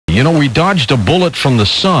You know, we dodged a bullet from the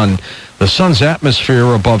sun. The sun's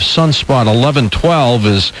atmosphere above sunspot 1112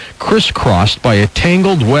 is crisscrossed by a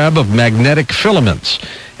tangled web of magnetic filaments.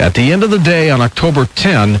 At the end of the day, on October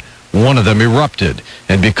 10, one of them erupted.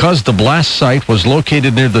 And because the blast site was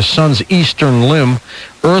located near the sun's eastern limb,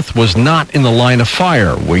 Earth was not in the line of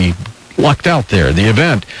fire. We lucked out there. The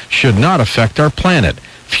event should not affect our planet.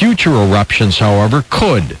 Future eruptions, however,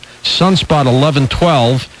 could. Sunspot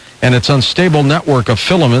 1112 and its unstable network of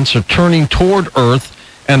filaments are turning toward Earth,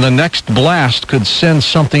 and the next blast could send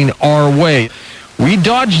something our way. We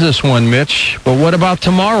dodged this one, Mitch, but what about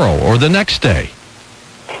tomorrow or the next day?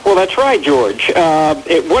 Well, that's right, George.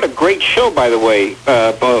 What a great show, by the way,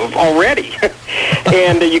 already.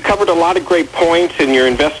 And you covered a lot of great points, and your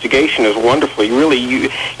investigation is wonderful. You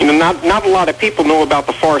know, not a lot of people know about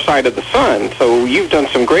the far side of the sun, so you've done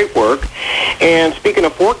some great work. And speaking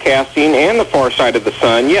of forecasting and the far side of the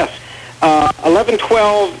sun, yes,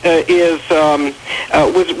 1112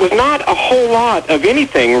 was not a whole lot of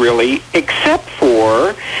anything really, except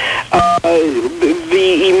for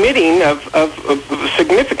the emitting of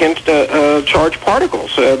significant charged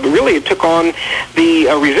particles. Really, it took on the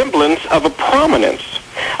resemblance of a prominence.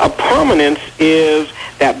 A prominence is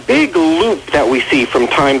that big loop that we see from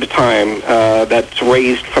time to time that's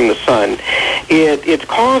raised from the sun. It's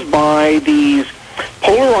caused by these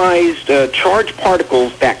polarized charged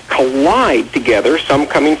particles that collide together, some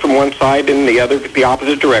coming from one side and the other the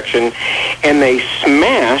opposite direction, and they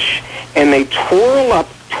smash and they twirl up,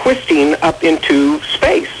 twisting up into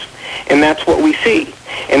space. And that's what we see.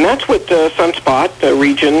 And that's what Sunspot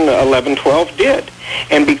region 1112 did.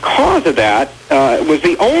 And because of that, it was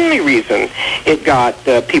the only reason it got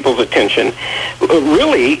people's attention.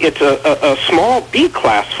 Really, it's a small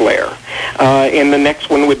B-class flare. And the next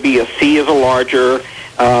one would be a C as a larger,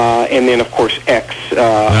 and then, of course, X,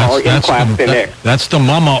 or N-class then X. That's the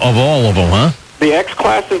mama of all of them, huh? The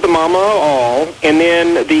X-class is the mama of all, and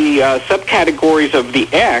then the subcategories of the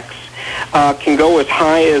X can go as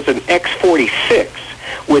high as an X46,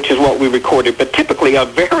 which is what we recorded. But typically, a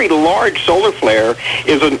very large solar flare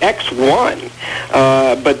is an X1.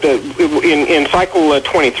 But in cycle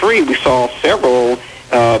 23, we saw several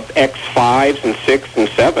X5s and 6 and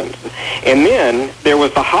 7s. And then there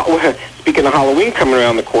was speaking of Halloween coming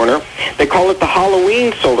around the corner, they call it the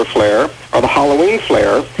Halloween solar flare, or the Halloween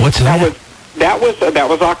flare. What's that? That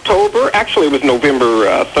was October. Actually, it was November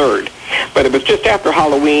 3rd. But it was just after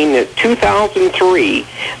Halloween in 2003.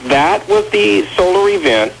 That was the solar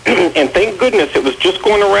event. And thank goodness it was just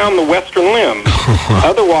going around the western limb.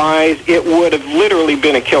 Otherwise, it would have literally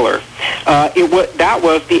been a killer. That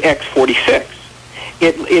was the X46.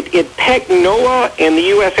 It pegged NOAA and the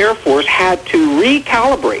U.S. Air Force had to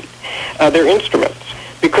recalibrate their instruments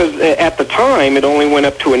because at the time it only went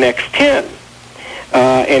up to an X10.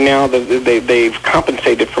 And now they've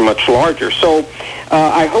compensated for much larger. So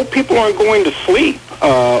I hope people aren't going to sleep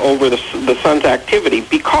over the sun's activity,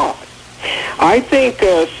 because I think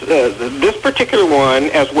this particular one,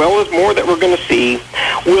 as well as more that we're going to see,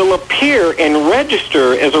 will appear and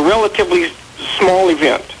register as a relatively small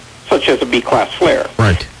event, such as a B-class flare.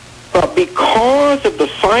 Right. But because of the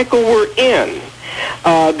cycle we're in,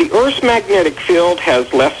 the Earth's magnetic field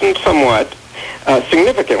has lessened somewhat,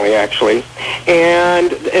 significantly actually,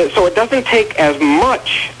 and so it doesn't take as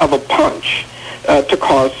much of a punch to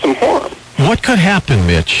cause some harm. What could happen,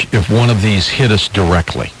 Mitch, if one of these hit us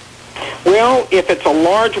directly? Well, if it's a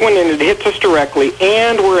large one and it hits us directly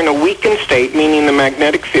and we're in a weakened state, meaning the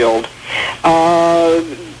magnetic field,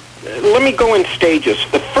 let me go in stages.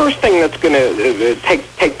 The first thing that's going to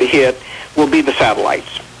take the hit will be the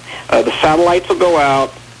satellites. The satellites will go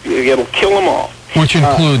out. It'll kill them all. Which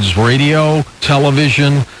includes radio,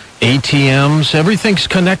 television, ATMs, everything's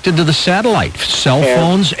connected to the satellite, cell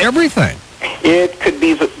phones, everything. It could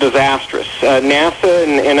be disastrous. NASA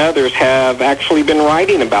and others have actually been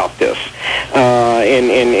writing about this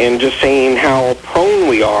and just saying how prone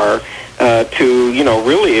we are to,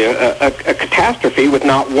 really a catastrophe with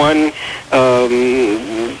not one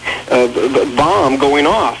bomb going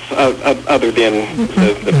off other than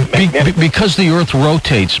the magnetic. Because the Earth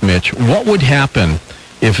rotates, Mitch, what would happen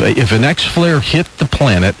if an X-flare hit the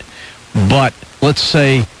planet, but let's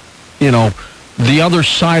say, the other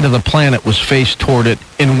side of the planet was faced toward it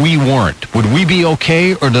and we weren't? Would we be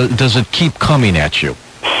okay, or does it keep coming at you?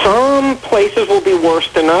 Some places will be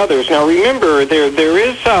worse than others. Now, remember, there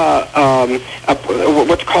is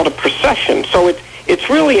what's called a precession. So it's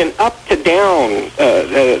really an up to down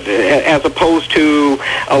as opposed to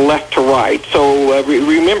a left to right. So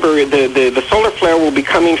remember, the solar flare will be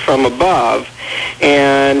coming from above,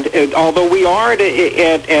 and although we are at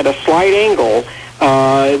a slight angle,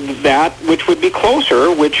 that which would be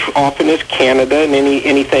closer, which often is Canada and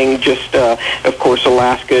anything just, of course,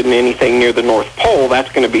 Alaska and anything near the North Pole, that's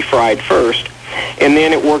going to be fried first. And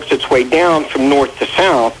then it works its way down from north to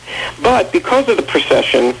south. But because of the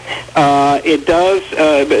precession, it does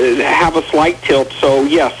have a slight tilt. So,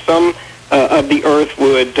 yes, some of the Earth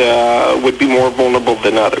would be more vulnerable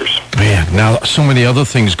than others. Man, now so many other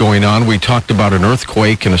things going on. We talked about an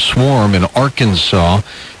earthquake and a swarm in Arkansas.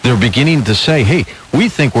 They're beginning to say, hey, we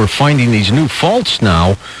think we're finding these new faults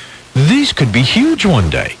now. These could be huge one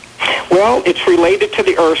day. Well, it's related to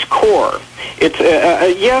the Earth's core. It's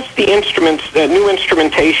yes, the instruments, new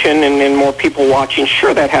instrumentation, and more people watching.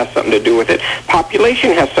 Sure, that has something to do with it.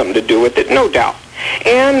 Population has something to do with it, no doubt.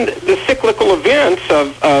 And the cyclical events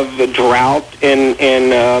of drought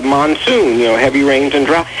and monsoon, heavy rains and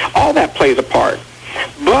drought, all that plays a part.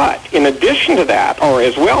 But in addition to that, or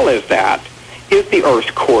as well as that, is the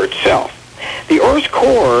Earth's core itself. The Earth's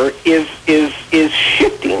core is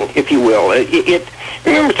shifting, if you will.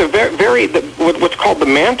 Remember, it's a very what's called the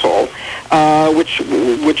mantle, which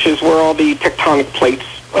is where all the tectonic plates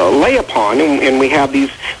lay upon, and we have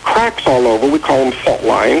these cracks all over. We call them fault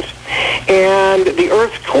lines, and the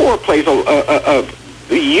Earth's core plays a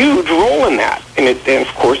huge role in that. And of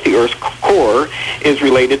course, the Earth's core is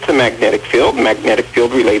related to the magnetic field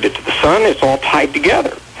related to the sun. It's all tied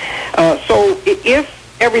together. So if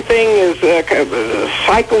everything is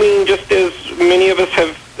cycling just as many of us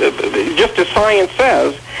have, just as science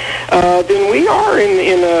says, then we are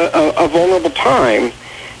in a vulnerable time.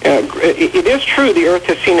 It is true the Earth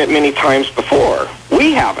has seen it many times before.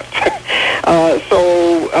 We haven't.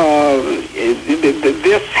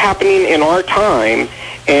 This happening in our time,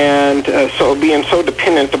 and so being so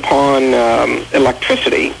dependent upon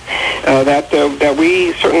electricity, that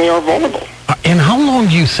we certainly are vulnerable. And how long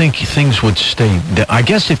do you think things would stay? I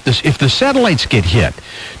guess if the satellites get hit,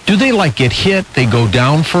 do they get hit, they go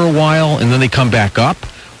down for a while, and then they come back up,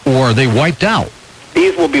 or are they wiped out?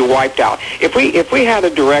 These will be wiped out. If we had a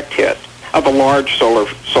direct hit of a large solar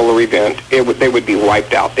event, they would be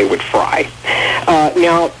wiped out. They would fry.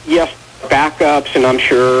 Now, yes, backups, and I'm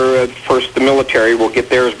sure first the military will get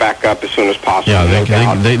theirs back up as soon as possible. Yeah,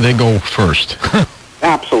 they go first.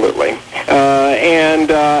 Absolutely.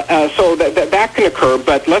 So that can occur,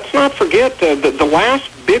 but let's not forget the last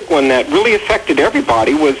big one that really affected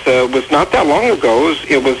everybody was not that long ago.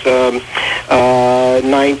 It was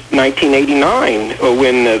 1989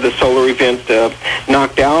 when the solar event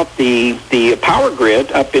knocked out the power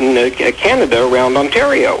grid up in Canada around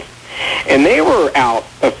Ontario. And they were out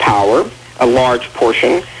of power, a large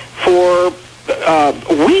portion, for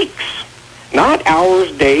weeks. Not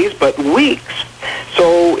hours, days, but weeks.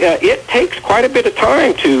 So it takes quite a bit of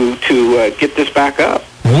time to get this back up.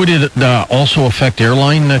 Would it also affect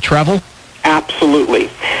airline travel? Absolutely.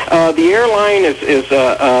 The airline is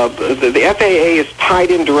the FAA is tied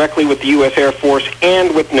in directly with the U.S. Air Force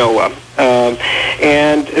and with NOAA.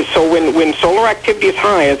 And so when solar activity is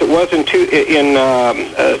high, as it was in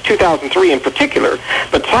 2003 in particular,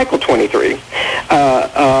 but cycle 23,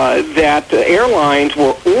 that airlines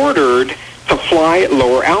were ordered to fly at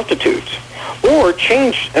lower altitudes or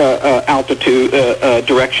change altitude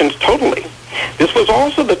directions totally. This was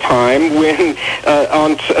also the time when,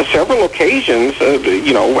 on several occasions,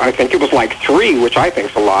 I think it was like 3, which I think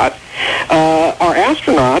is a lot, our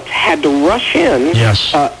astronauts had to rush in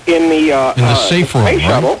yes. In the safe room, space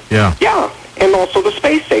shuttle. Right? Yeah. Yeah, and also the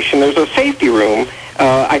space station. There's a safety room.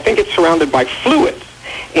 I think it's surrounded by fluids,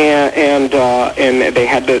 and they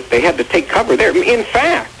had to take cover there. In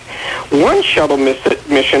fact, one shuttle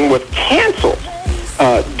mission was canceled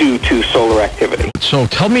due to solar activity. So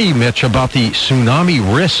tell me, Mitch, about the tsunami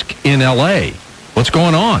risk in L.A. What's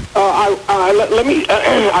going on? Let me.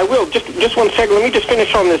 I will. Just 1 second. Let me just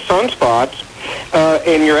finish on this sunspots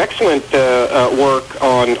and your excellent work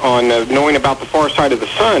on knowing about the far side of the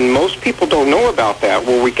sun. Most people don't know about that,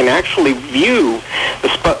 where we can actually view the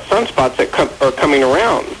sunspots that are coming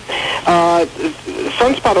around.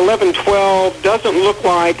 Sunspot 1112 doesn't look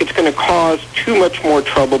like it's going to cause too much more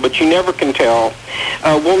trouble, but you never can tell.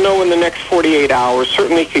 We'll know in the next 48 hours.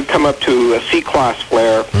 Certainly could come up to a C-class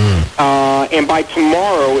flare. And by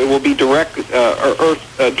tomorrow, it will be directly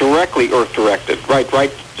Earth-directed,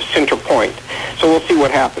 right center point. So we'll see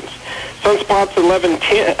what happens. Sunspots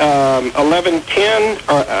 1110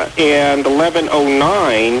 and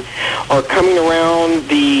 1109 are coming around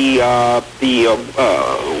the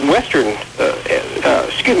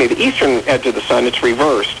eastern edge of the sun. It's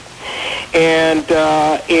reversed, and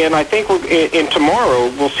I think tomorrow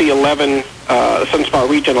we'll see sunspot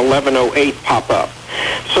region 1108 pop up.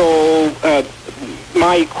 So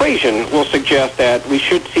my equation will suggest that we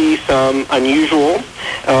should see some unusual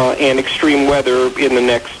and extreme weather in the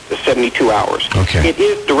next 72 hours. Okay. It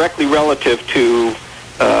is directly relative to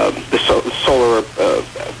the solar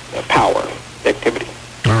power activity.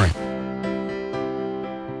 All right.